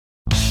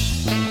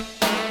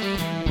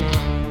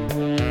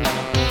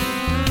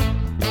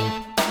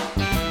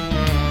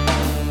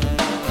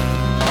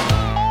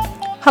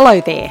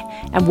Hello there,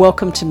 and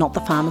welcome to Not the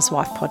Farmer's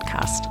Wife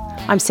podcast.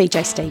 I'm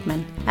CJ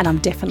Steedman, and I'm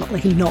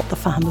definitely not the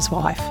farmer's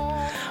wife.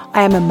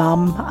 I am a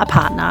mum, a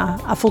partner,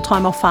 a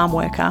full-time off-farm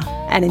worker,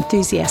 and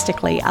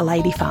enthusiastically a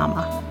lady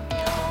farmer.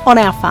 On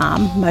our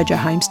farm, Mojo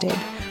Homestead,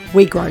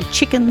 we grow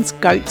chickens,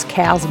 goats,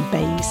 cows, and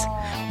bees.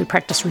 We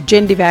practice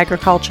regenerative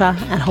agriculture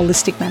and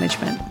holistic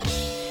management.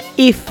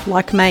 If,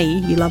 like me,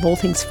 you love all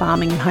things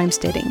farming and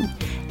homesteading,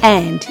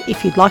 and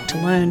if you'd like to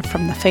learn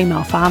from the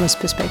female farmer's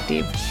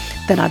perspective,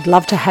 then I'd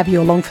love to have you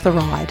along for the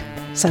ride.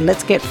 So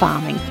let's get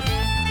farming.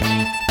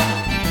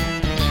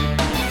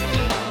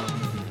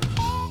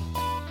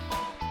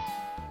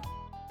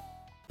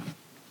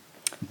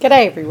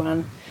 G'day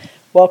everyone.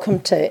 Welcome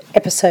to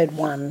episode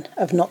 1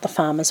 of Not the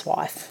Farmer's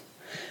Wife.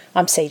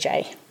 I'm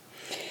CJ.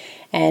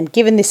 And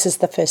given this is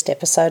the first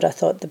episode, I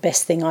thought the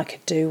best thing I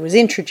could do was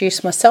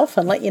introduce myself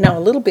and let you know a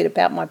little bit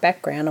about my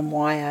background and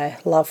why I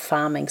love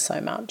farming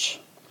so much.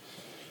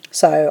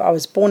 So I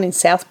was born in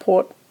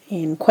Southport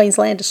in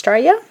Queensland,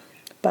 Australia,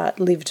 but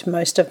lived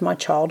most of my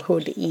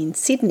childhood in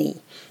Sydney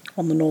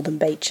on the northern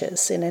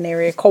beaches in an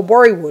area called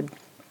Warriewood.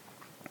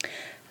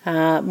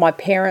 My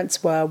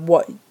parents were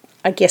what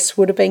I guess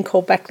would have been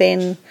called back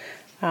then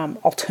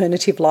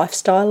alternative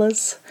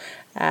lifestylers.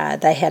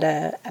 They had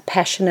a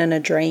passion and a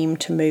dream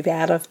to move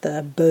out of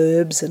the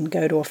burbs and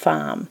go to a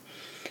farm.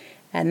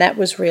 And that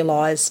was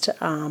realised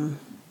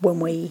when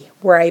we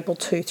were able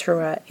to, through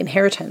an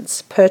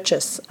inheritance,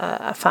 purchase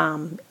a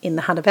farm in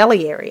the Hunter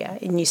Valley area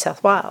in New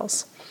South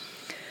Wales.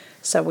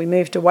 So we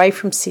moved away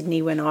from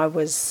Sydney when I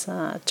was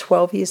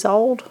 12 years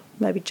old,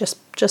 maybe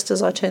just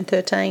as I turned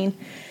 13.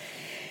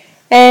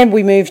 And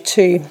we moved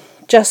to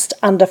just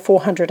under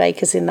 400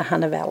 acres in the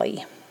Hunter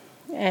Valley.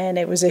 And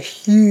it was a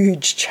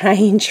huge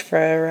change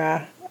for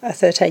a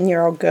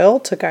 13-year-old girl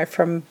to go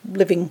from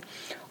living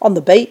on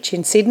the beach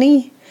in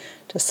Sydney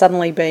to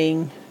suddenly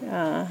being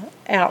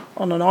out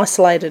on an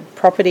isolated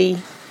property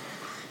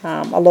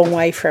a long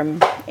way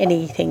from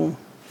anything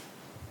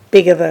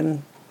bigger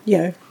than,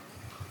 a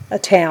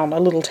town, a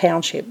little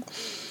township.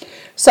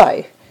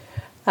 So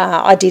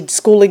I did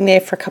schooling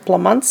there for a couple of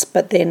months,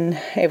 but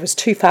then it was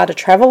too far to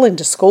travel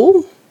into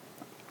school.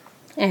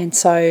 And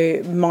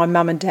so my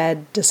mum and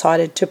dad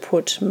decided to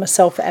put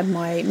myself and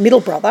my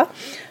middle brother,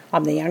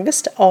 I'm the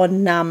youngest,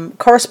 on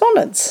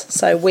correspondence.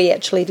 So we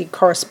actually did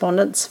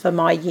correspondence for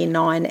my year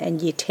 9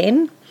 and year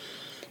 10.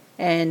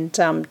 And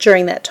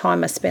during that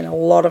time I spent a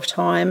lot of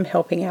time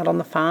helping out on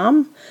the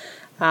farm.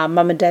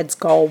 Mum and dad's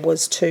goal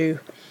was to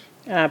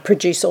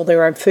produce all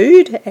their own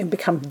food and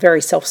become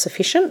very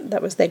self-sufficient.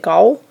 That was their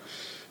goal.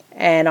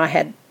 And I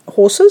had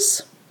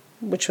horses,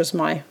 which was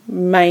my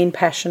main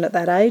passion at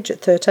that age,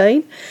 at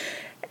 13.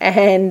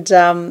 And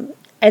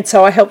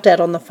so I helped out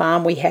on the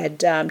farm. We had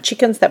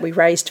chickens that we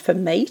raised for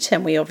meat,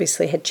 and we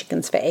obviously had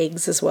chickens for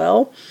eggs as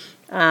well.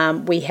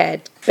 We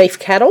had beef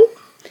cattle.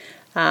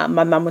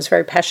 My mum was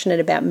very passionate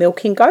about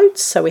milking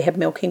goats, so we had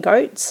milking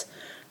goats.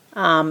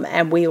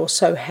 And we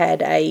also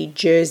had we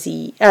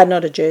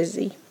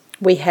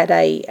had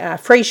a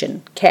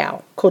Friesian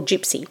cow called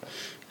Gypsy.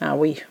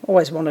 We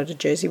always wanted a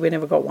Jersey, we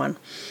never got one.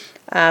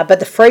 But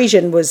the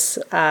Friesian was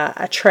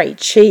a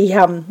treat.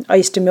 I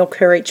used to milk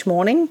her each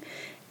morning,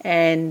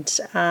 and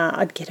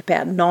I'd get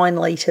about 9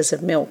 litres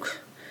of milk,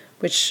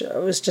 which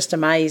was just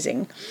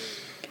amazing.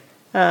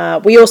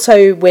 We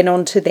also went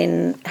on to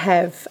then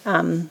have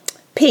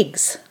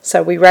pigs.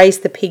 So we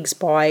raised the pigs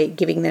by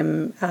giving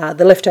them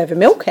the leftover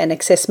milk and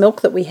excess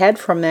milk that we had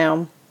from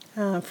our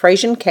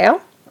Friesian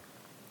cow.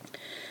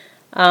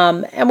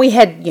 And we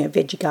had,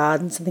 veggie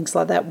gardens and things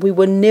like that. We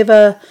were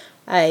never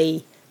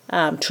a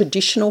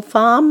traditional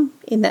farm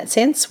in that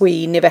sense.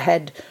 We never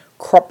had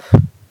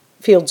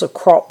fields of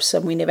crops,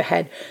 and we never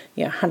had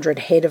 100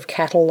 head of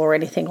cattle or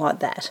anything like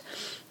that.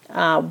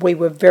 We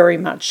were very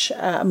much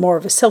more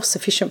of a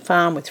self-sufficient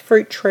farm with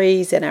fruit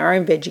trees and our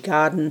own veggie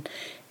garden,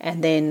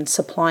 and then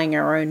supplying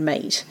our own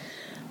meat.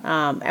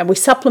 And we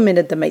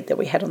supplemented the meat that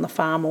we had on the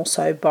farm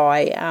also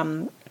by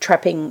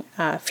trapping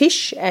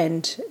fish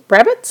and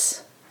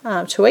rabbits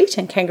to eat,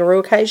 and kangaroo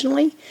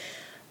occasionally.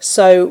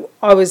 So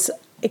I was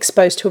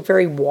exposed to a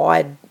very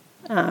wide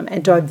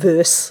and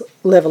diverse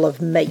level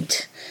of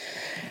meat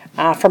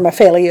from a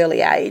fairly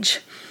early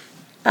age.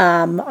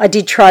 I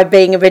did try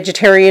being a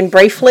vegetarian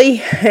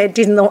briefly. It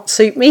did not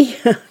suit me.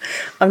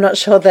 I'm not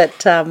sure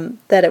that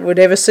it would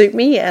ever suit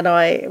me, and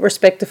I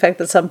respect the fact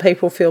that some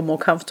people feel more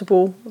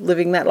comfortable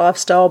living that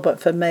lifestyle, but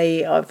for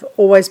me, I've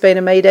always been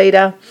a meat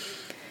eater,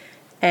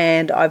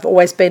 and I've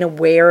always been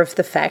aware of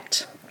the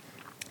fact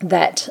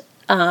that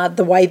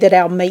the way that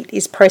our meat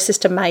is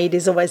processed and made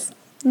is always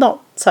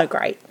not so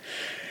great.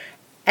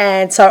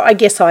 And so I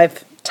guess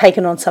I've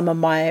taken on some of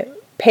my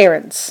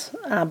parents'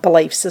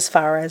 beliefs as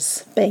far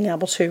as being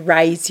able to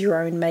raise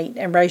your own meat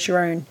and raise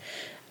your own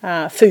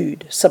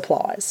food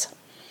supplies.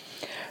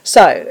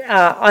 So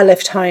I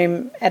left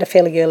home at a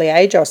fairly early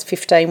age. I was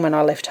 15 when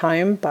I left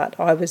home, but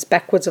I was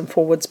backwards and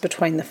forwards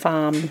between the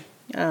farm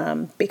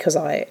because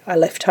I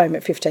left home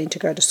at 15 to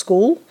go to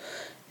school,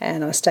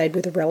 and I stayed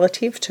with a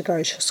relative to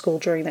go to school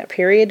during that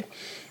period.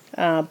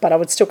 but I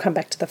would still come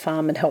back to the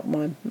farm and help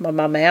my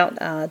mum out.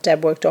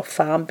 Dad worked off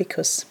farm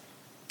because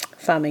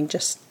farming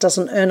just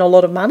doesn't earn a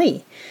lot of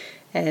money.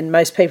 And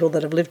most people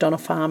that have lived on a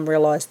farm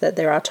realise that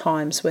there are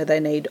times where they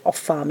need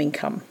off-farm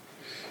income.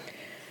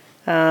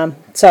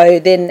 So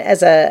then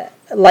as a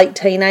late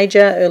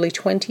teenager, early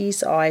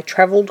 20s, I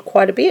travelled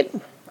quite a bit.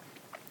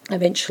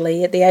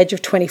 Eventually, at the age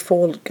of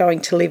 24,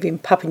 going to live in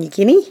Papua New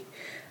Guinea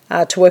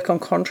to work on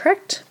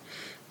contract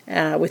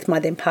with my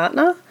then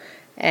partner.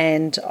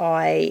 And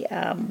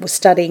I was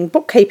studying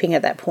bookkeeping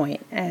at that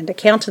point and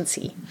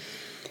accountancy.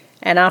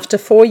 And after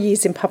 4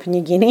 years in Papua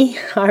New Guinea,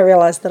 I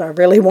realised that I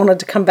really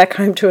wanted to come back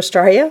home to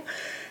Australia,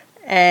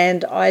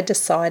 and I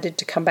decided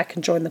to come back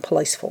and join the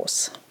police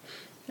force.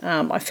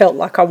 I felt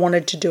like I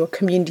wanted to do a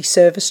community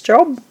service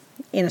job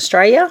in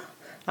Australia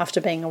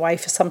after being away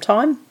for some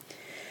time.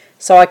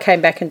 So I came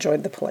back and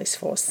joined the police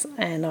force,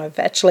 and I've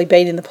actually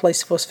been in the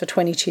police force for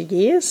 22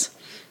 years.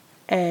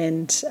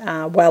 And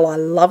while I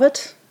love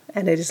it,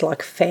 and it is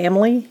like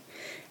family,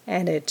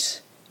 and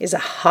it is a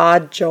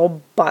hard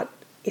job, but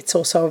it's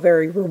also a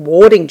very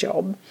rewarding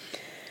job,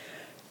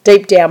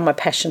 deep down my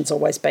passion's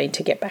always been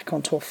to get back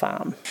onto a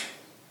farm.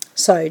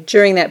 So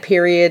during that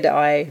period,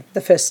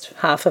 the first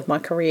half of my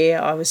career,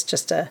 I was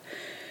just a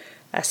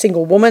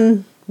single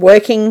woman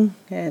working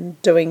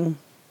and doing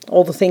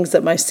all the things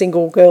that most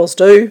single girls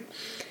do.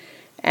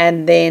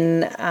 And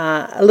then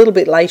a little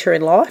bit later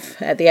in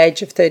life, at the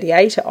age of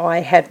 38,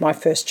 I had my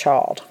first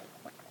child.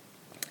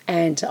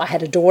 And I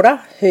had a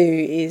daughter who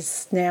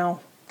is now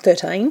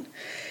 13.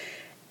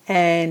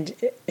 And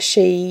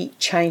she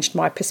changed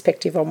my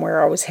perspective on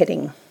where I was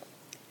heading.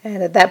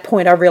 And at that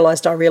point, I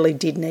realised I really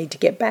did need to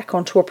get back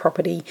onto a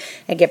property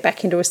and get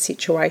back into a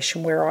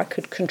situation where I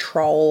could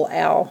control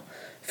our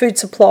food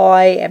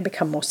supply and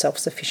become more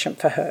self-sufficient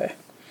for her.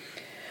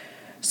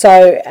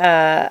 So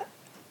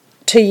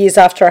 2 years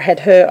after I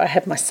had her, I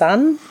had my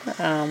son.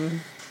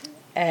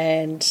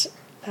 And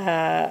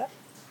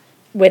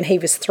when he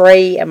was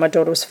 3 and my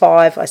daughter was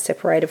 5, I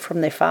separated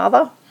from their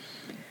father,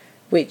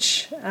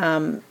 which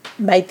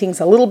made things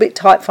a little bit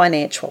tight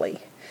financially.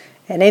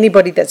 And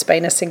anybody that's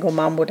been a single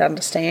mum would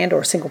understand,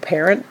 or a single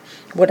parent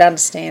would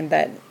understand,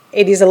 that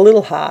it is a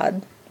little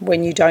hard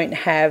when you don't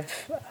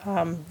have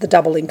the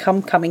double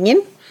income coming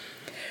in.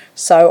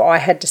 So I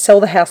had to sell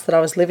the house that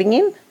I was living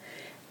in,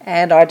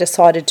 and I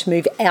decided to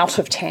move out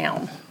of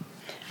town.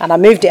 And I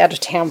moved out of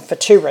town for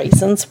 2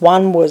 reasons.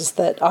 One was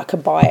that I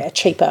could buy a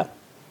cheaper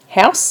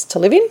house to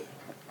live in.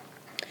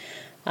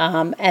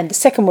 And the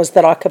second was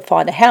that I could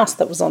find a house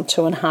that was on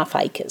 2.5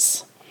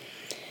 acres.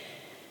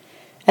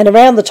 And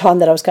around the time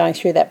that I was going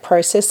through that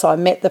process, I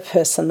met the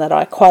person that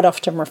I quite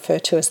often refer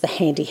to as the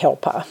handy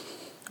helper.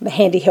 The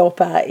handy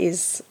helper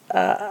is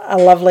a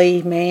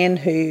lovely man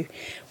who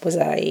was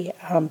a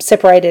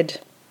separated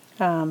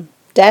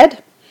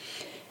dad.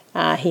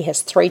 He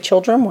has 3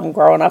 children, 1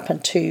 growing up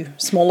and 2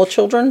 smaller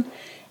children.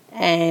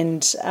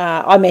 And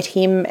I met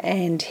him,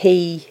 and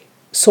he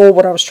saw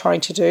what I was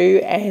trying to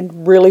do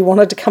and really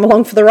wanted to come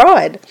along for the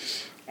ride.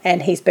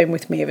 And he's been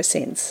with me ever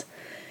since.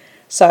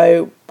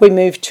 So we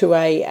moved to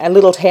a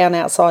little town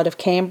outside of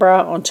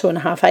Canberra on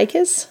 2.5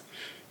 acres.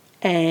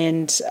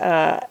 And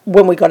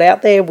when we got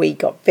out there, we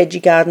got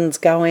veggie gardens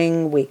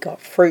going, we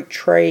got fruit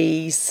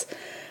trees.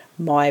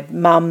 My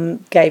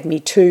mum gave me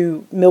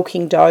 2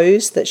 milking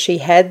does that she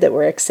had that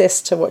were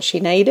excess to what she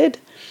needed.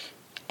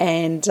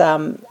 And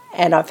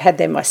I've had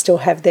them, I still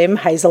have them,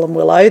 Hazel and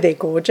Willow, they're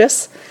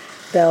gorgeous.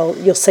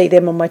 You'll see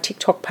them on my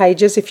TikTok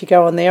pages. If you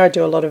go on there, I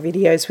do a lot of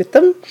videos with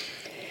them.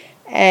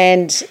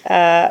 And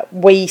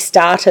we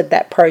started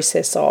that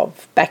process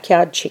of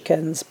backyard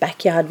chickens,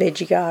 backyard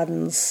veggie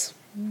gardens,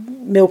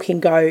 milking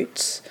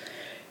goats,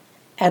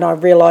 and I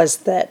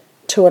realised that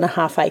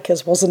 2.5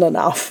 acres wasn't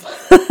enough.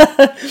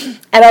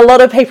 And a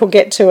lot of people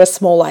get to a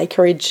small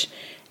acreage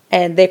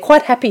and they're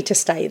quite happy to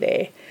stay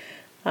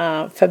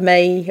there. For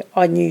me,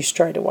 I knew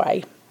straight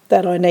away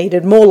that I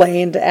needed more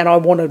land and I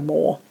wanted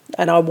more,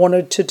 and I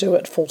wanted to do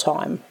it full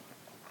time,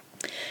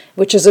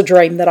 which is a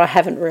dream that I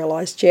haven't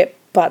realised yet,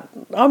 but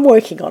I'm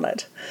working on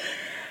it.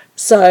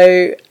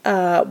 So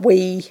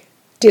we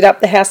did up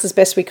the house as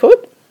best we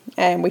could,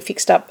 and we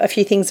fixed up a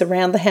few things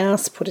around the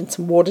house, put in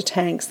some water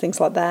tanks, things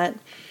like that.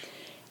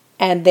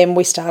 And then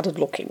we started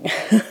looking.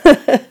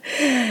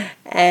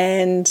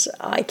 And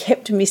I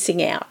kept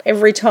missing out.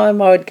 Every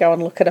time I would go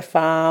and look at a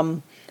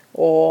farm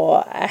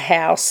or a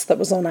house that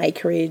was on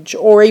acreage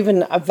or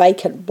even a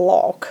vacant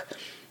block,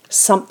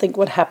 something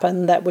would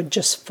happen that would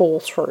just fall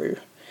through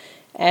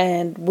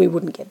and we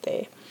wouldn't get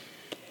there.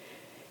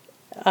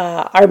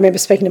 I remember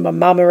speaking to my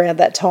mum around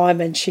that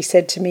time, and she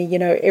said to me, you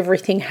know,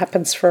 everything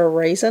happens for a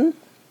reason.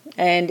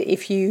 And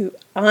if you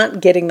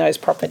aren't getting those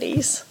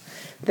properties,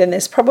 then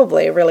there's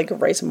probably a really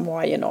good reason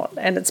why you're not.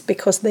 And it's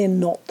because they're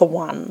not the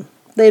one.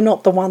 They're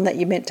not the one that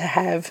you're meant to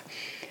have.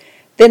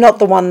 They're not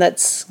the one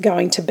that's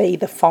going to be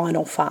the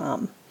final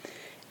farm.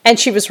 And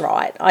she was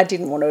right. I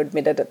didn't want to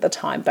admit it at the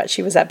time, but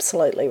she was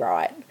absolutely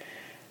right.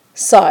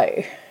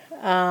 So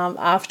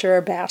after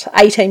about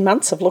 18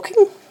 months of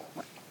looking,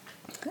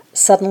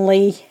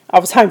 suddenly I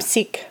was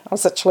homesick. I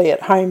was actually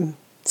at home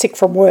sick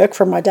from work,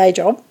 from my day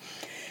job.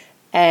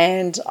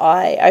 And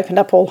I opened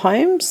up All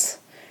Homes,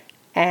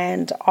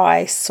 and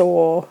I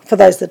saw, for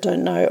those that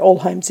don't know, All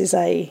Homes is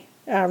a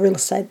real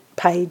estate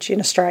page in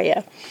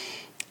Australia.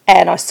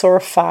 And I saw a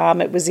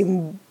farm. It was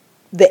in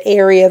the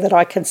area that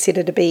I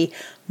consider to be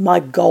my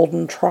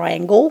golden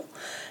triangle.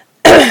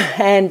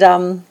 and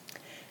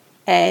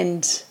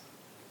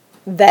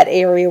that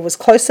area was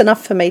close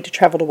enough for me to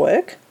travel to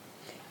work.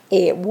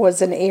 It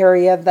was an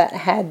area that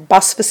had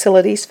bus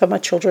facilities for my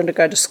children to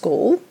go to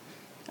school.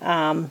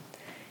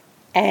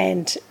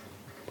 And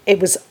it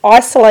was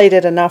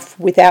isolated enough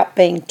without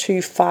being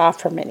too far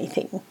from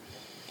anything.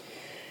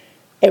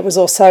 It was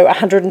also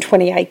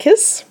 120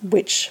 acres,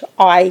 which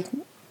I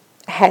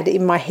had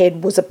in my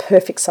head was a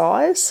perfect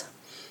size.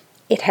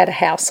 It had a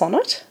house on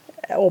it,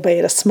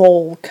 albeit a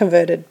small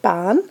converted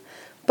barn,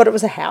 but it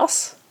was a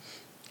house,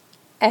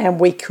 and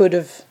we could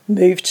have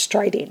moved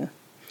straight in.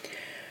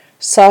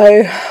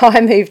 So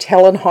I moved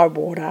hell and high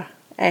water,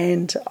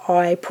 and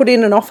I put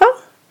in an offer,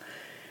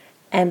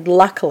 and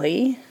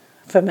luckily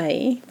for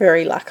me,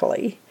 very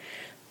luckily,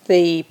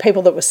 the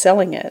people that were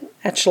selling it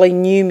actually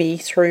knew me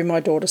through my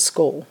daughter's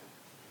school.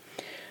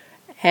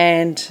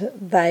 And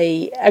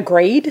they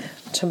agreed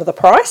to the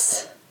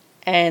price.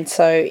 And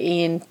so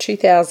in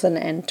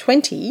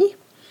 2020,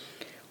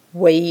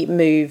 we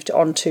moved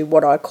on to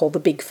what I call the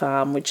big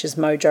farm, which is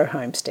Mojo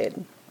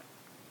Homestead.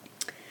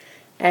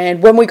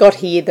 And when we got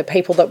here, the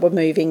people that were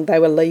moving, they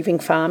were leaving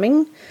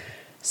farming.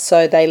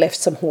 So they left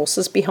some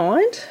horses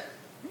behind.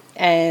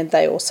 And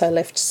they also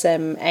left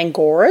some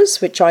Angoras,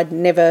 which I'd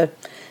never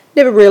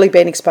really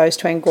been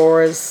exposed to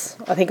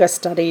Angoras. I think I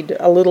studied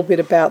a little bit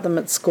about them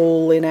at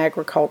school in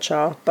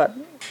agriculture, but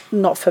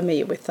not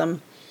familiar with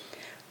them.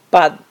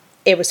 But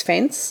it was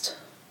fenced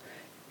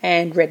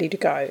and ready to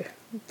go.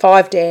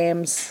 5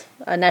 dams,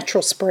 a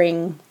natural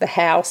spring, the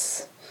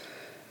house,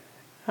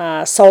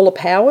 solar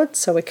powered,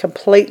 so we're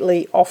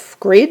completely off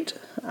grid.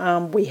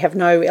 We have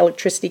no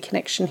electricity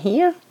connection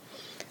here.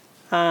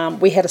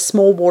 We had a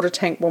small water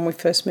tank when we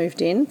first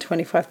moved in,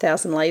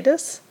 25,000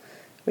 litres,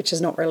 which is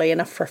not really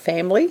enough for a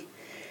family.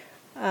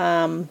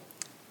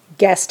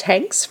 Gas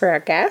tanks for our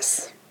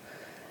gas,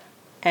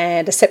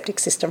 and a septic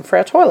system for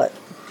our toilet.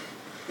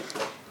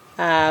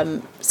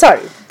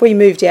 So we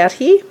moved out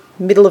here,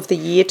 middle of the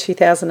year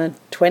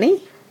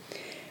 2020,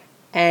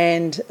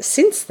 and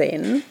since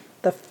then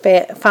the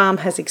farm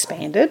has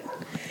expanded.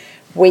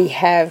 We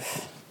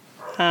have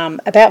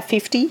about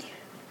 50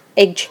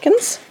 egg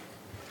chickens.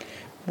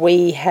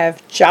 We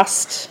have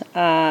just,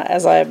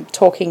 as I'm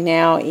talking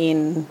now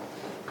in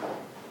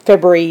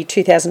February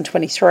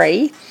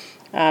 2023,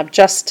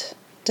 just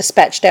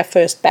dispatched our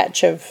first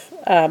batch of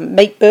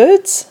meat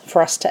birds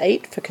for us to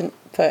eat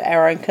for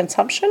our own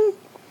consumption.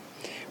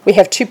 We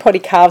have 2 potty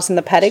calves in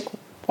the paddock.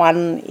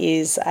 One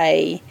is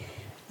a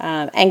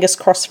Angus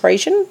cross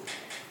Friesian,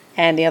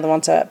 and the other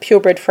one's a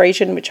purebred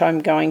Friesian, which I'm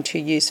going to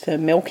use for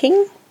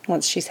milking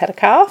once she's had a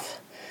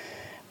calf.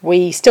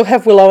 We still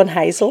have Willow and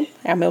Hazel,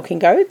 our milking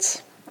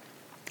goats,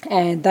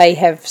 and they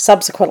have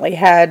subsequently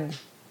had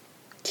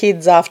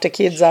kids after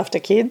kids after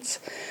kids.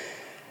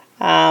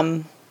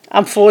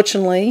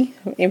 Unfortunately,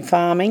 in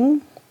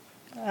farming,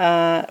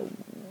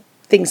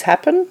 things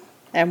happen,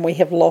 and we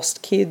have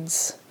lost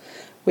kids.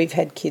 We've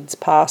had kids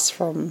pass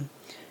from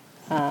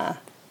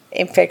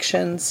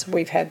infections.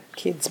 We've had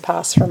kids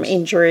pass from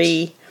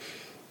injury.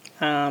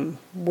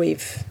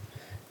 We've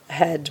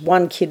had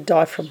one kid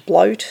die from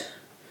bloat,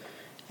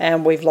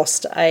 and we've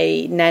lost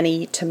a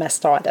nanny to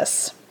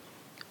mastitis.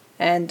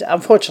 And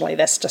unfortunately,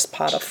 that's just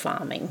part of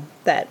farming,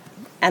 that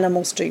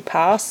animals do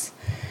pass.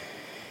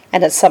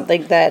 And it's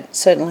something that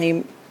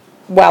certainly,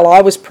 while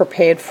I was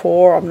prepared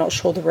for, I'm not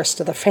sure the rest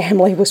of the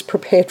family was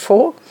prepared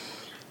for.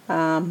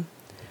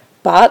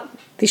 But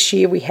this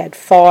year we had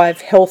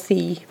 5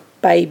 healthy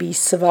babies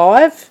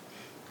survive.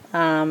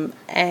 And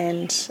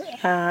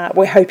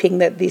we're hoping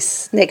that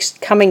this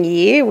next coming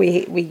year,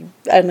 we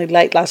only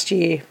late last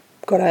year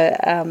got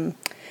a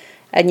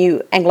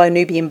new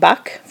Anglo-Nubian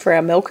buck for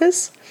our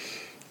milkers.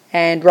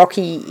 And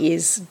Rocky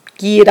is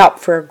geared up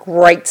for a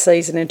great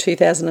season in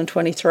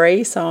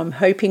 2023, so I'm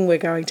hoping we're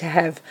going to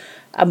have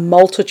a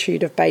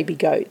multitude of baby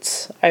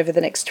goats over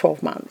the next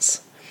 12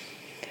 months.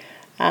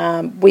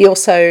 We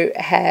also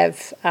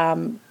have a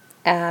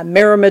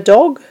Maremma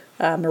dog.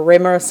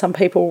 Maremma, some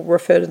people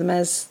refer to them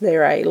as,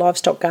 they're a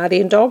livestock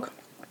guardian dog.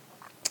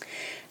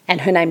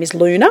 And her name is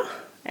Luna,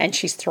 and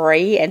she's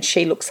 3, and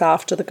she looks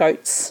after the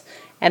goats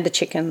and the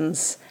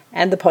chickens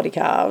and the potty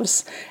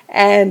calves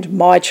and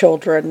my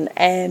children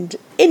and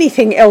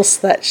anything else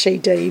that she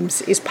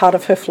deems is part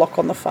of her flock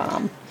on the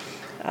farm.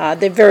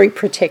 They're very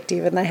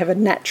protective, and they have a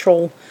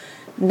natural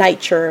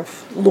nature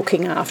of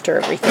looking after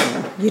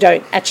everything. You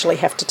don't actually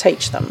have to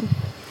teach them.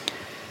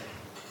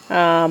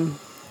 I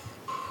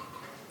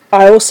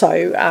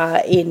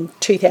also, in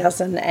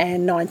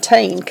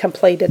 2019,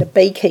 completed a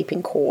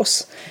beekeeping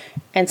course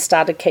and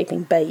started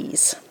keeping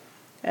bees,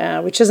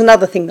 which is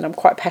another thing that I'm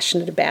quite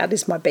passionate about,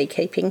 is my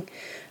beekeeping.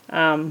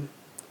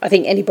 I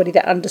think anybody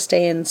that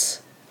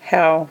understands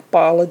how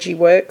biology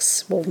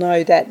works will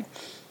know that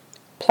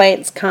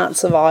plants can't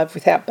survive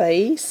without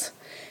bees,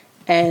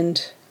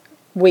 and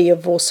we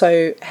have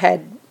also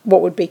had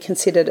what would be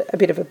considered a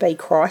bit of a bee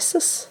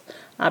crisis,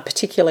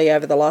 particularly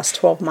over the last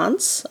 12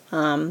 months,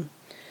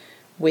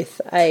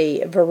 with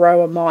a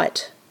varroa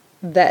mite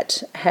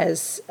that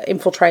has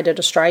infiltrated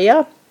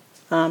Australia,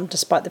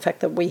 despite the fact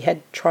that we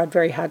had tried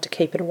very hard to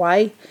keep it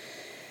away.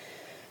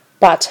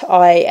 But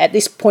at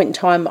this point in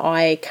time,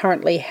 I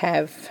currently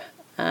have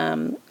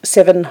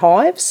 7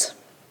 hives.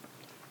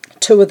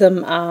 2 of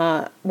them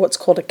are what's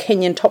called a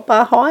Kenyan top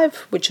bar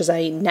hive, which is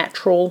a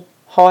natural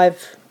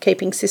hive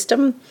keeping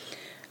system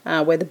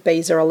where the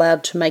bees are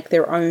allowed to make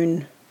their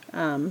own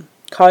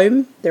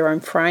comb, their own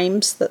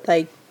frames that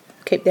they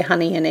keep their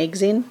honey and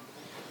eggs in.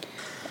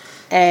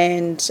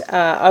 And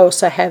I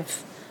also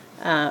have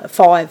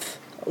 5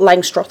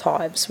 Langstroth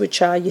hives,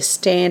 which are your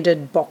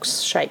standard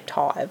box-shaped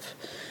hive.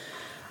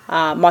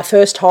 My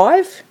first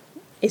hive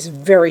is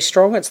very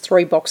strong. It's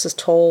 3 boxes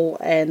tall,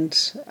 and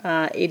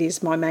it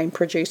is my main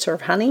producer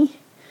of honey.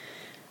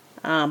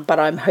 But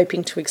I'm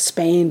hoping to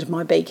expand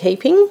my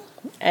beekeeping,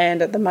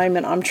 and at the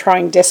moment I'm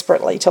trying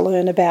desperately to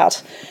learn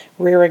about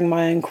rearing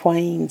my own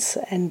queens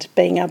and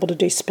being able to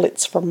do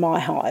splits from my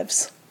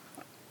hives.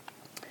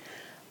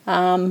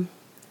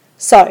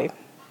 So,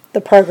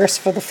 the progress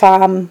for the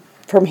farm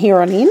from here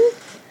on in,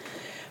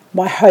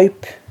 my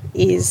hope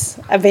is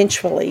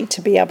eventually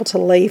to be able to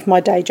leave my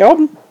day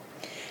job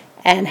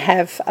and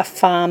have a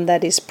farm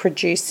that is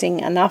producing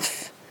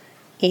enough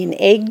in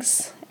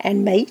eggs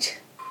and meat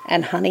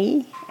and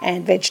honey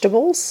and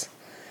vegetables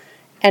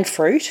and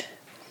fruit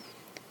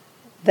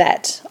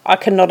that I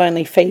can not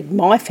only feed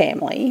my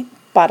family,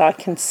 but I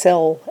can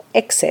sell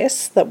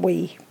excess that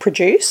we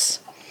produce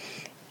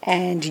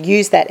and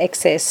use that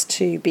excess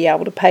to be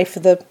able to pay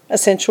for the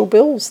essential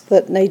bills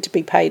that need to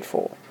be paid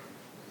for.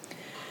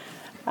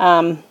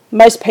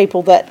 Most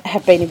people that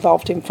have been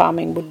involved in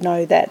farming would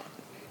know that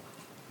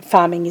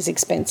farming is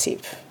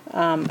expensive,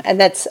 and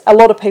that's a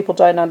lot of people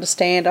don't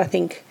understand, I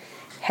think,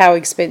 how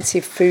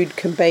expensive food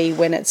can be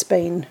when it's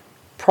been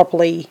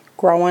properly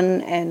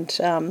grown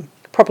and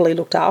properly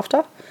looked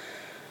after.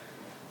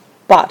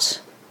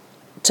 But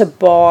to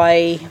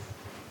buy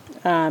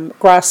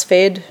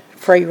grass-fed,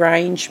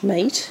 free-range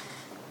meat,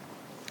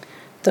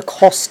 the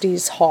cost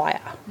is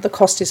higher. The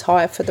cost is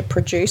higher for the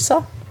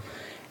producer,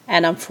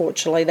 and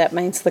unfortunately that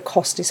means the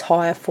cost is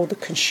higher for the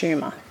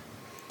consumer.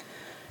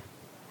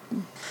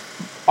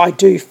 I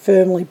do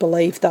firmly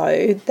believe,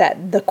 though,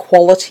 that the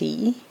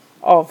quality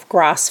of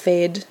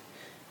grass-fed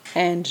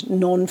and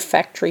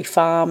non-factory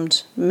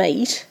farmed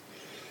meat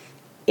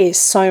is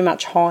so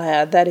much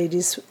higher that it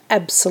is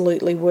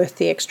absolutely worth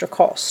the extra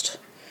cost.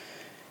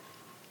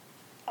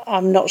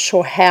 I'm not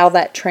sure how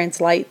that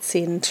translates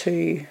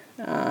into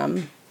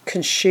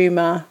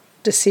consumer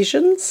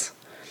decisions,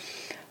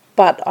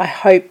 but I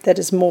hope that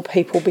as more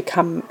people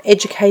become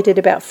educated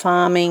about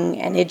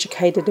farming and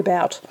educated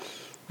about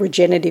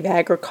regenerative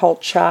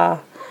agriculture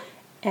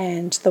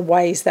and the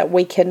ways that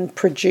we can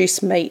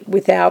produce meat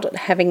without it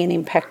having an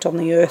impact on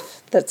the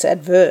earth that's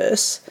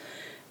adverse,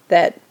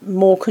 that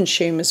more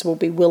consumers will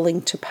be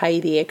willing to pay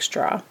the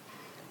extra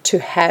to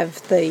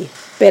have the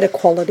better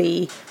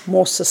quality,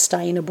 more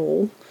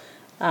sustainable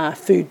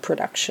food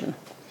production.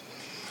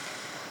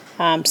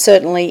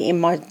 Certainly in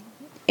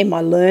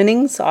my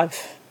learnings,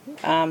 I've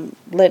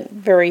learnt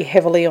very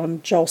heavily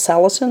on Joel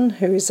Salatin,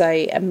 who is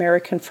an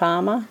American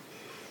farmer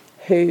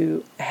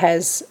who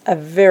has a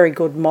very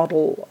good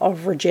model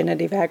of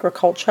regenerative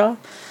agriculture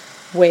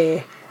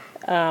where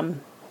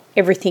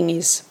everything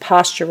is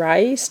pasture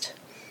raised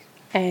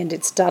and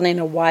it's done in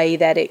a way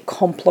that it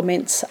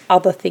complements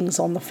other things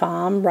on the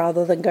farm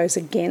rather than goes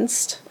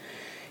against.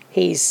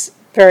 He's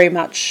very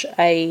much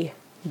a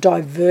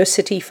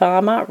diversity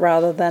farmer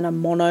rather than a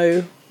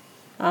mono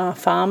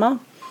farmer.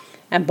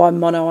 And by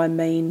mono I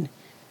mean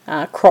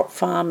crop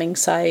farming,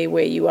 say,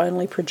 where you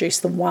only produce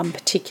the one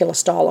particular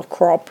style of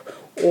crop,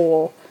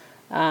 or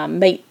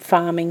meat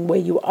farming where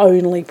you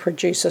only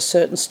produce a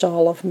certain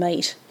style of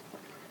meat.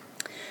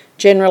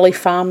 Generally,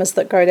 farmers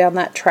that go down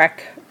that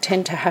track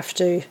tend to have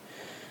to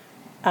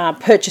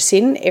purchase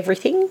in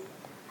everything.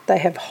 They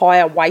have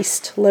higher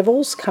waste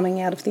levels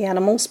coming out of the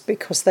animals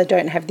because they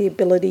don't have the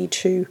ability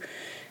to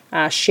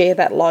share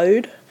that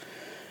load.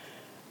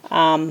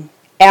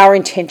 Our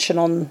intention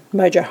on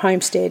Mojo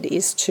Homestead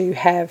is to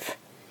have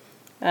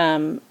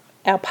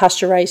our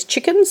pasture-raised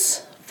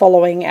chickens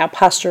following our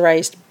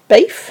pasture-raised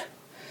beef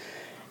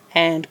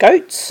and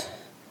goats,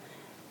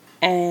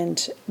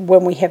 and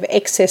when we have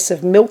excess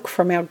of milk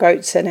from our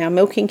goats and our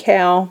milking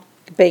cow,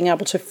 being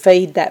able to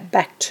feed that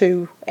back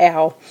to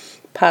our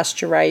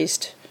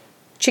pasture-raised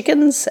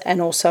chickens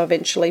and also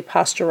eventually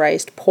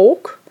pasture-raised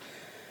pork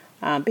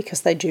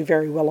because they do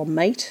very well on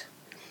meat,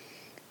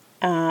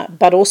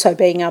 but also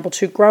being able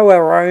to grow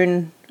our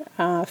own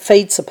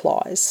feed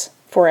supplies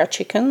for our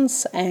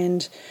chickens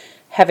and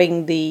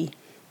having the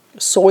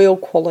soil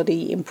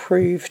quality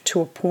improved to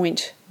a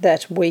point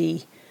that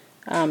we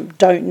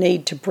don't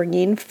need to bring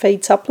in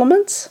feed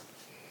supplements.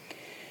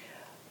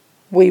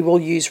 We will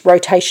use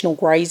rotational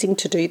grazing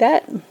to do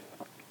that.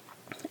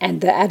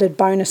 And the added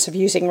bonus of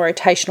using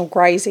rotational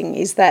grazing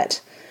is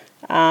that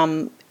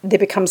there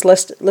becomes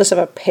less of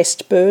a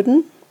pest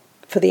burden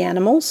for the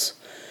animals.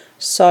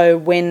 So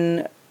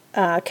when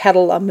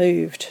cattle are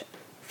moved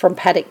from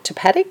paddock to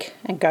paddock,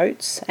 and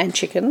goats and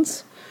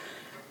chickens,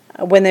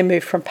 when they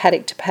move from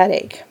paddock to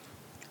paddock,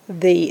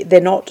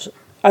 they're not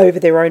over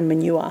their own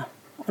manure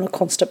on a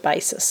constant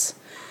basis,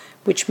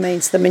 which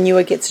means the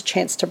manure gets a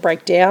chance to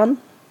break down.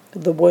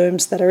 The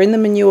worms that are in the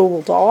manure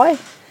will die,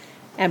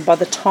 and by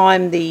the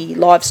time the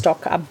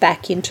livestock are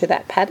back into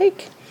that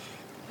paddock,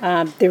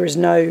 there is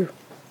no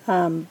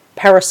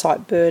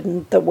parasite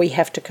burden that we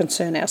have to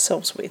concern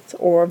ourselves with,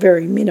 or a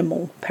very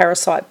minimal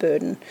parasite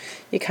burden.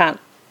 You can't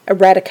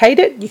eradicate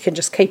it, you can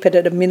just keep it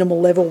at a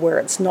minimal level where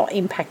it's not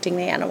impacting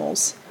the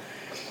animals.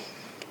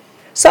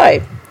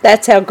 So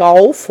that's our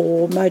goal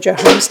for Mojo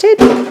Homestead.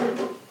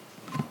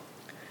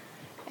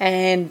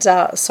 And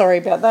sorry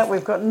about that,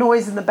 we've got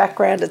noise in the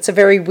background. It's a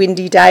very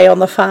windy day on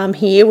the farm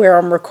here where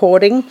I'm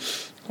recording,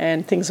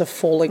 and things are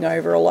falling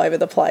over all over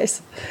the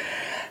place.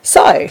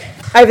 So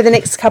over the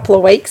next couple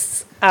of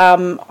weeks,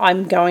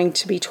 I'm going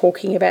to be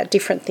talking about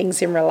different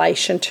things in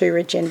relation to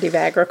regenerative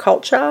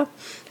agriculture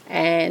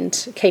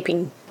and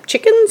keeping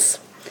chickens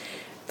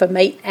for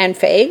meat and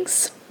for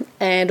eggs.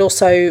 And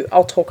also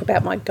I'll talk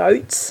about my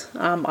goats.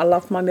 I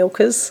love my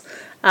milkers.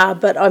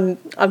 But I'm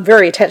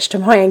very attached to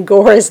my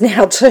Angoras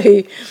now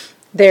too.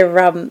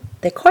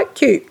 They're quite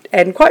cute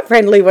and quite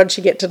friendly once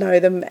you get to know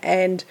them.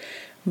 And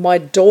my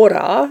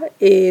daughter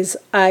is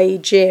a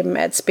gem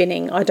at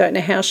spinning. I don't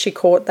know how she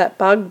caught that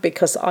bug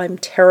because I'm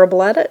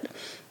terrible at it.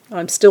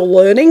 I'm still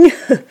learning.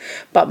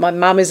 But my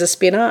mum is a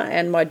spinner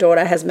and my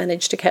daughter has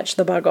managed to catch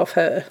the bug off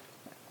her.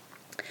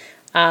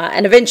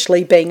 And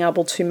eventually being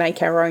able to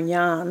make our own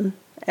yarn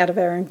out of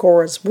our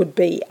Angoras would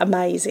be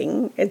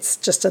amazing. It's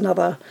just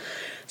another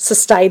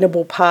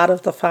sustainable part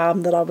of the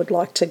farm that I would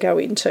like to go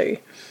into.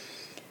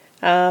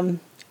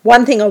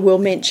 One thing I will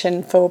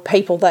mention for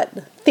people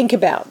that think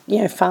about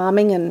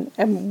farming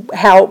and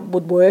how it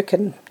would work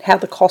and how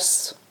the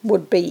costs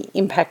would be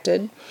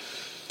impacted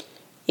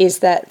is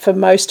that for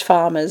most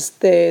farmers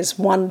there's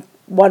one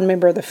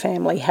member of the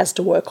family has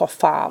to work off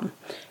farm,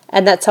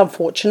 and that's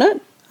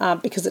unfortunate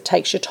because it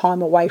takes your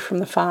time away from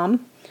the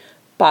farm,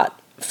 but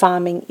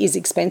farming is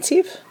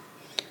expensive.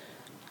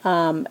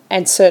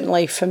 And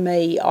certainly for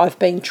me, I've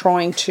been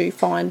trying to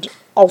find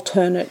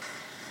alternate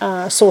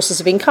sources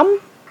of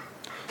income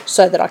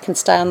so that I can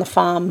stay on the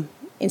farm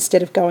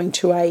instead of going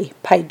to a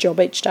paid job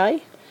each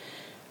day.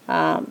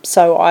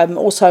 So I'm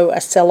also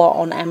a seller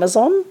on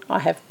Amazon. I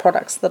have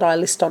products that I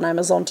list on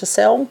Amazon to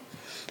sell.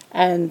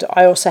 And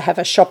I also have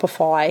a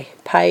Shopify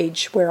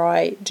page where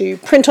I do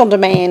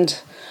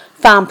print-on-demand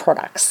farm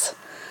products.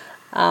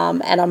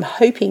 And I'm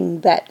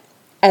hoping that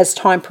as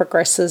time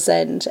progresses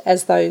and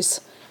as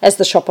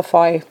the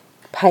Shopify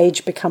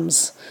page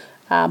becomes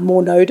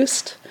more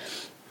noticed,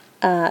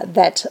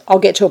 that I'll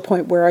get to a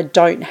point where I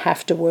don't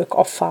have to work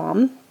off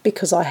farm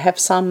because I have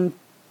some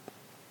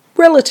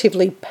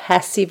relatively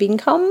passive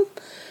income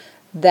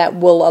that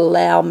will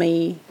allow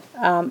me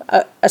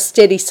a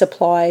steady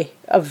supply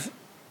of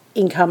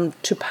income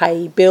to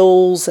pay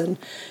bills and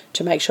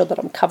to make sure that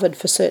I'm covered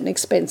for certain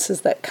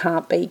expenses that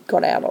can't be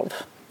got out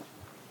of.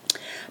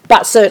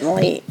 But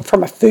certainly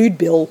from a food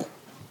bill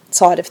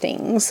side of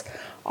things,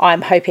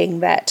 I'm hoping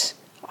that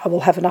I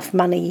will have enough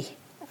money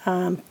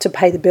to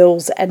pay the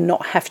bills and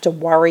not have to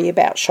worry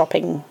about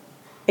shopping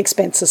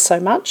expenses so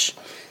much,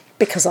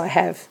 because I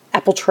have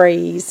apple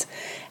trees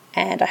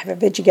and I have a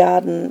veggie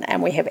garden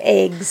and we have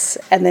eggs,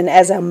 and then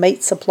as our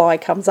meat supply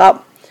comes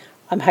up,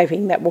 I'm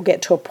hoping that we'll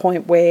get to a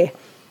point where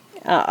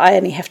I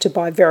only have to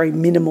buy very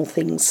minimal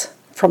things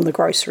from the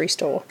grocery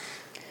store.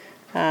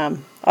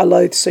 I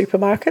loathe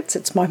supermarkets.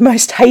 It's my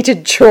most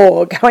hated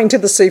chore, going to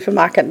the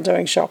supermarket and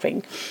doing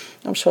shopping.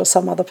 I'm sure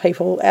some other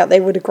people out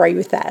there would agree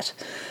with that.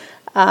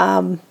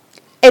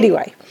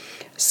 Anyway,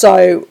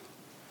 so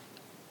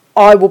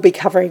I will be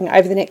covering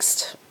over the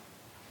next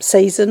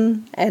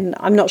season, and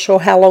I'm not sure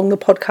how long the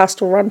podcast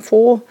will run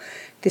for.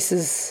 This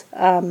is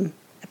a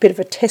bit of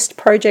a test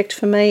project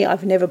for me.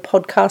 I've never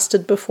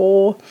podcasted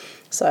before,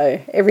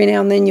 so every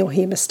now and then you'll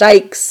hear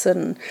mistakes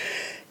and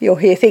you'll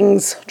hear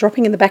things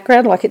dropping in the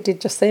background like it did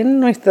just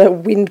then with the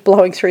wind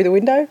blowing through the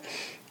window.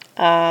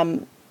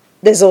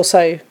 There's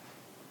also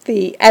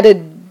the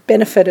added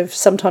benefit of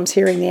sometimes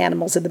hearing the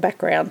animals in the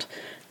background,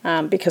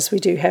 because we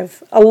do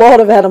have a lot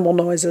of animal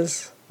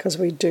noises because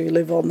we do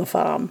live on the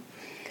farm.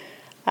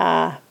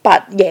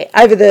 But yeah,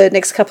 over the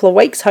next couple of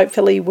weeks,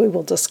 hopefully we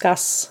will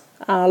discuss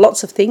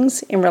lots of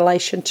things in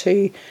relation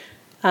to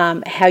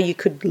how you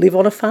could live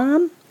on a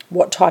farm,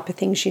 what type of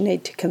things you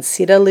need to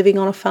consider living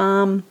on a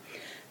farm,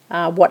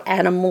 what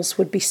animals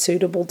would be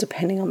suitable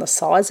depending on the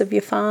size of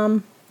your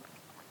farm.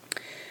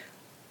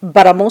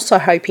 But I'm also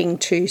hoping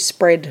to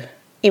spread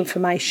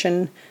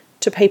information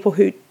to people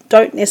who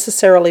don't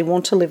necessarily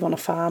want to live on a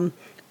farm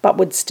but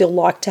would still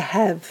like to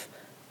have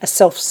a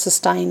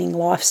self-sustaining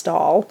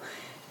lifestyle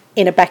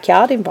in a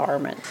backyard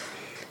environment.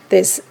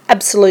 there's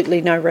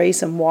absolutely no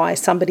reason why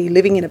somebody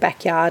living in a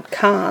backyard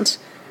can't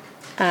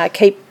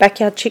keep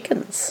backyard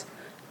chickens.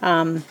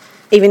 Even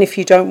if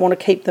you don't want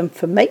to keep them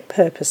for meat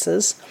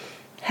purposes,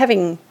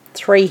 having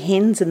 3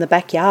 hens in the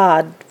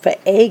backyard for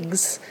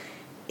eggs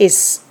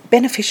is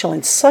beneficial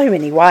in so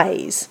many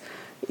ways.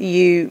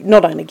 You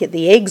not only get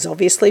the eggs,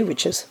 obviously,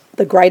 which is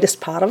the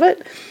greatest part of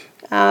it,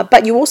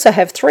 but you also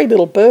have 3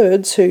 little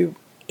birds who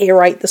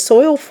aerate the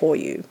soil for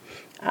you,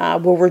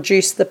 will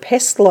reduce the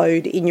pest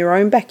load in your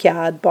own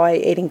backyard by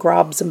eating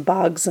grubs and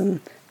bugs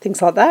and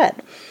things like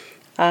that.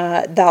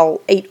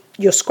 They'll eat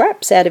your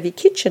scraps out of your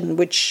kitchen,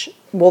 which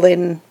will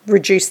then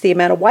reduce the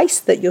amount of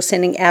waste that you're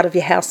sending out of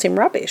your house in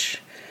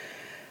rubbish.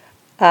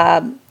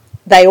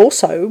 They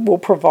also will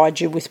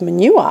provide you with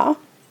manure,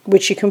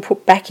 which you can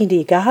put back into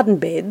your garden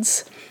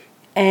beds,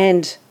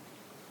 and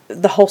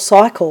the whole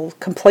cycle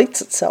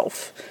completes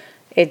itself.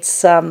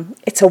 It's a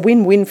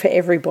win-win for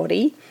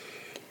everybody.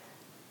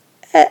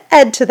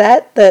 Add to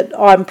that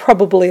I'm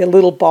probably a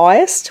little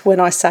biased when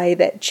I say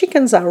that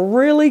chickens are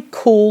really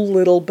cool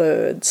little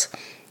birds.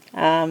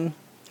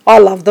 I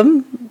love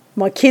them.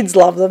 My kids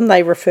love them.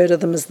 They refer to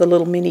them as the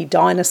little mini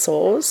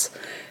dinosaurs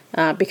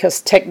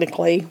because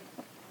technically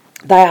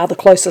they are the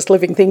closest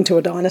living thing to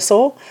a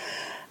dinosaur.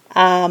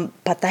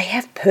 But they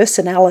have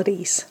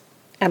personalities.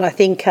 And I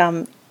think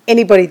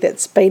anybody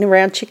that's been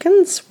around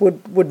chickens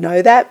would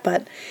know that.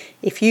 But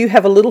if you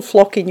have a little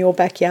flock in your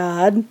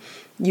backyard,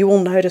 you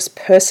will notice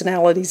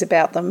personalities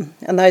about them.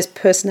 And those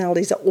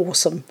personalities are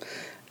awesome.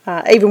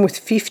 Even with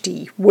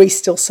 50, we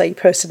still see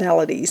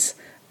personalities.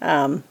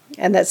 And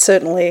that's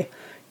certainly,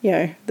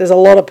 there's a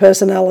lot of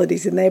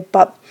personalities in there.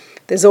 But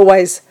there's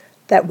always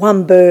that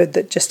one bird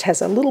that just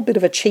has a little bit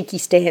of a cheeky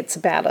stance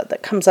about it,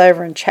 that comes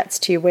over and chats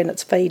to you when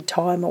it's feed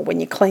time or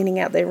when you're cleaning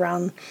out their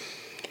run.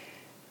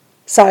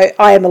 So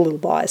I am a little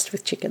biased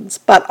with chickens,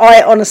 but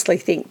I honestly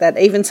think that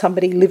even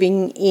somebody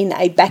living in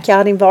a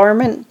backyard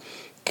environment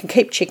can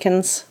keep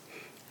chickens.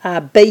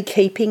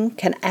 Beekeeping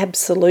can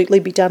absolutely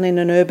be done in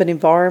an urban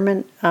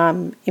environment.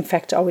 In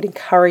fact, I would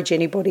encourage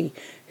anybody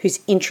who's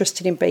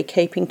interested in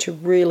beekeeping to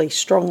really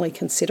strongly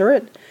consider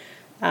it.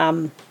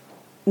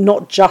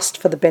 Not just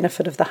for the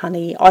benefit of the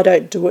honey. I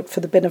don't do it for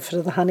the benefit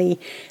of the honey.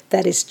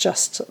 That is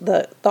just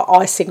the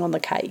icing on the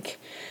cake.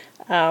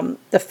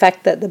 The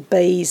fact that the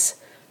bees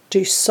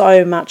do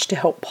so much to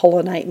help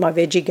pollinate my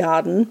veggie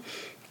garden,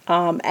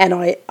 and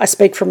I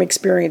speak from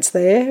experience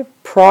there.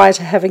 Prior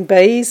to having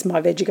bees,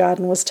 my veggie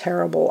garden was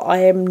terrible. I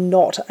am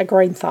not a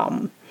green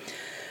thumb.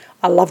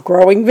 I love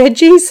growing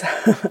veggies.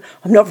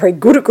 I'm not very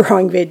good at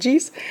growing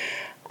veggies.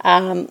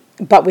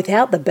 But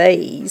without the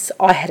bees,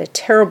 I had a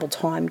terrible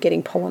time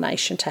getting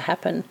pollination to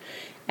happen.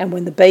 And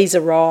when the bees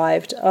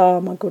arrived,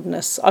 oh my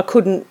goodness, I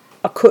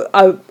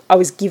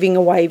was giving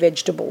away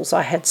vegetables.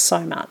 I had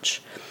so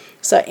much.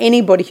 So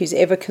anybody who's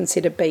ever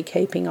considered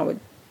beekeeping, I would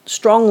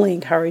strongly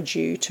encourage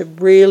you to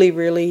really,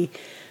 really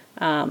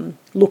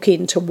look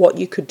into what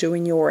you could do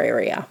in your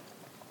area.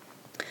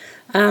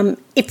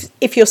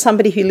 If you're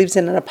somebody who lives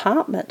in an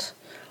apartment,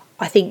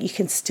 I think you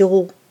can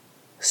still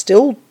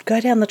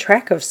go down the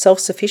track of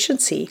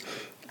self-sufficiency.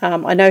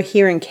 I know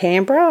here in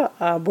Canberra,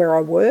 where I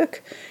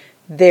work,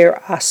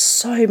 there are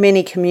so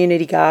many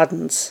community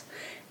gardens,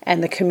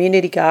 and the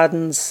community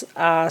gardens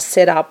are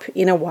set up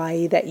in a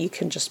way that you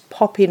can just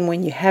pop in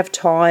when you have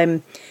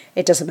time.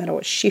 It doesn't matter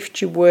what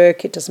shift you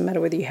work. It doesn't matter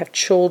whether you have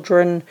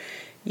children.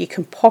 You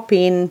can pop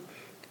in,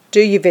 do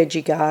your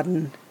veggie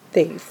garden.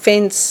 They're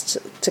fenced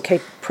to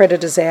keep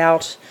predators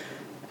out.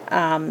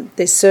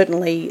 There's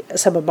certainly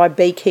some of my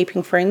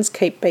beekeeping friends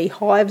keep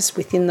beehives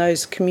within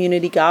those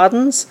community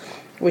gardens,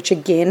 which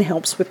again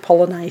helps with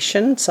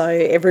pollination. So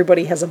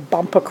everybody has a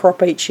bumper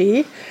crop each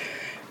year.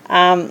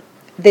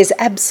 There's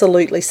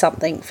absolutely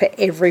something for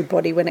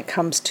everybody when it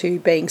comes to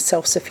being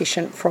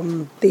self-sufficient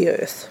from the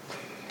earth.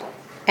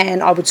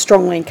 And I would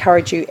strongly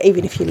encourage you,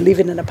 even if you live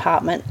in an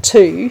apartment,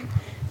 to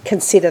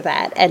consider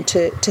that and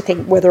to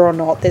think whether or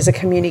not there's a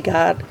community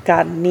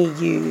garden near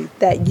you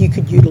that you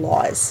could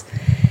utilise.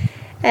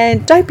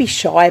 And don't be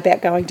shy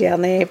about going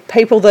down there.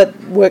 People that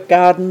work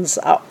gardens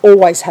are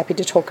always happy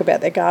to talk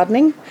about their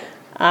gardening.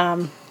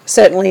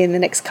 Certainly in the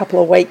next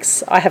couple of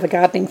weeks, I have a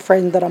gardening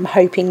friend that I'm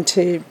hoping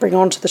to bring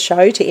onto the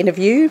show to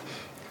interview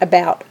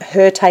about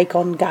her take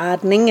on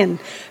gardening and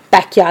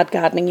backyard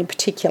gardening in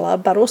particular,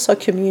 but also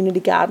community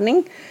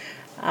gardening.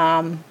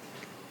 I'm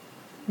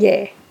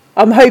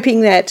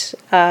hoping that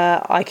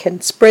I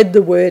can spread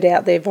the word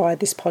out there via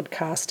this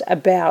podcast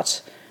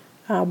about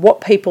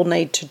what people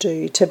need to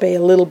do to be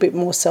a little bit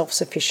more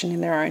self-sufficient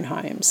in their own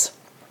homes.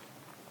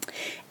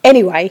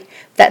 Anyway,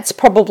 that's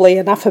probably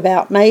enough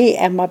about me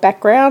and my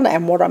background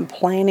and what I'm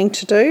planning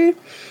to do.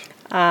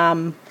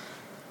 I'm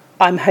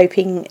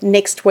hoping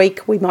next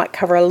week we might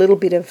cover a little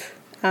bit of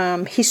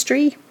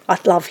history. I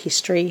love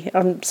history.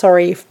 I'm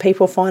sorry if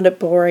people find it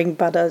boring,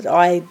 but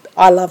I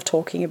love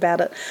talking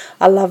about it.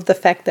 I love the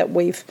fact that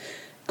we've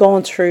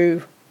gone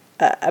through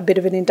a bit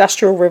of an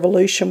industrial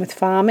revolution with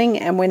farming,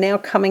 and we're now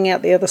coming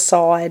out the other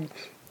side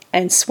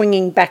and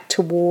swinging back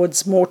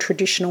towards more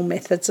traditional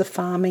methods of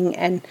farming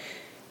and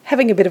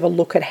having a bit of a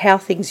look at how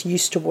things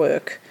used to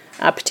work,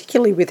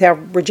 particularly with our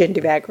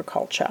regenerative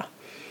agriculture.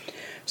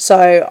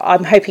 So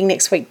I'm hoping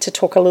next week to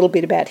talk a little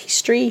bit about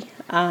history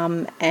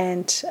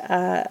and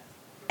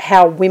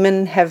how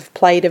women have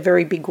played a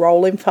very big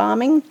role in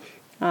farming,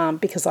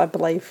 because I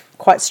believe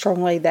quite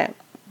strongly that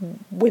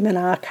women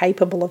are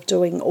capable of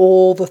doing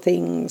all the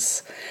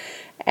things,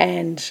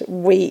 and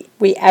we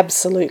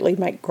absolutely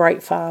make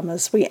great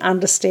farmers. We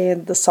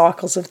understand the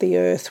cycles of the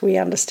earth. We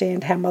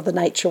understand how Mother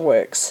Nature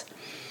works.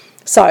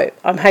 So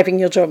I'm hoping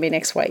you'll join me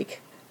next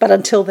week. But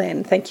until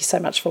then, thank you so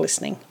much for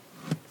listening.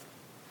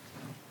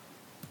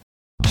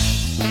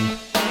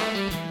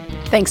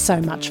 Thanks so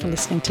much for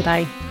listening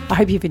today. I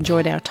hope you've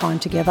enjoyed our time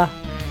together.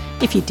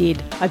 If you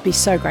did, I'd be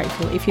so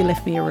grateful if you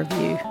left me a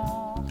review.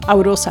 I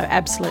would also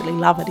absolutely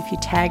love it if you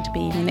tagged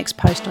me in your next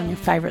post on your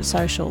favourite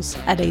socials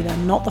at either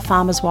Not the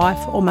Farmer's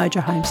Wife or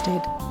Mojo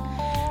Homestead.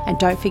 And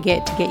don't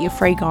forget to get your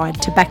free guide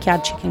to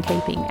backyard chicken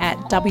keeping at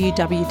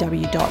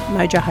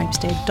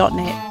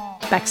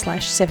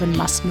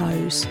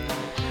www.mojohomestead.net/7must-knows.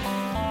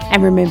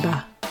 And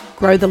remember,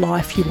 grow the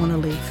life you want to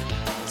live.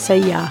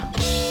 See ya.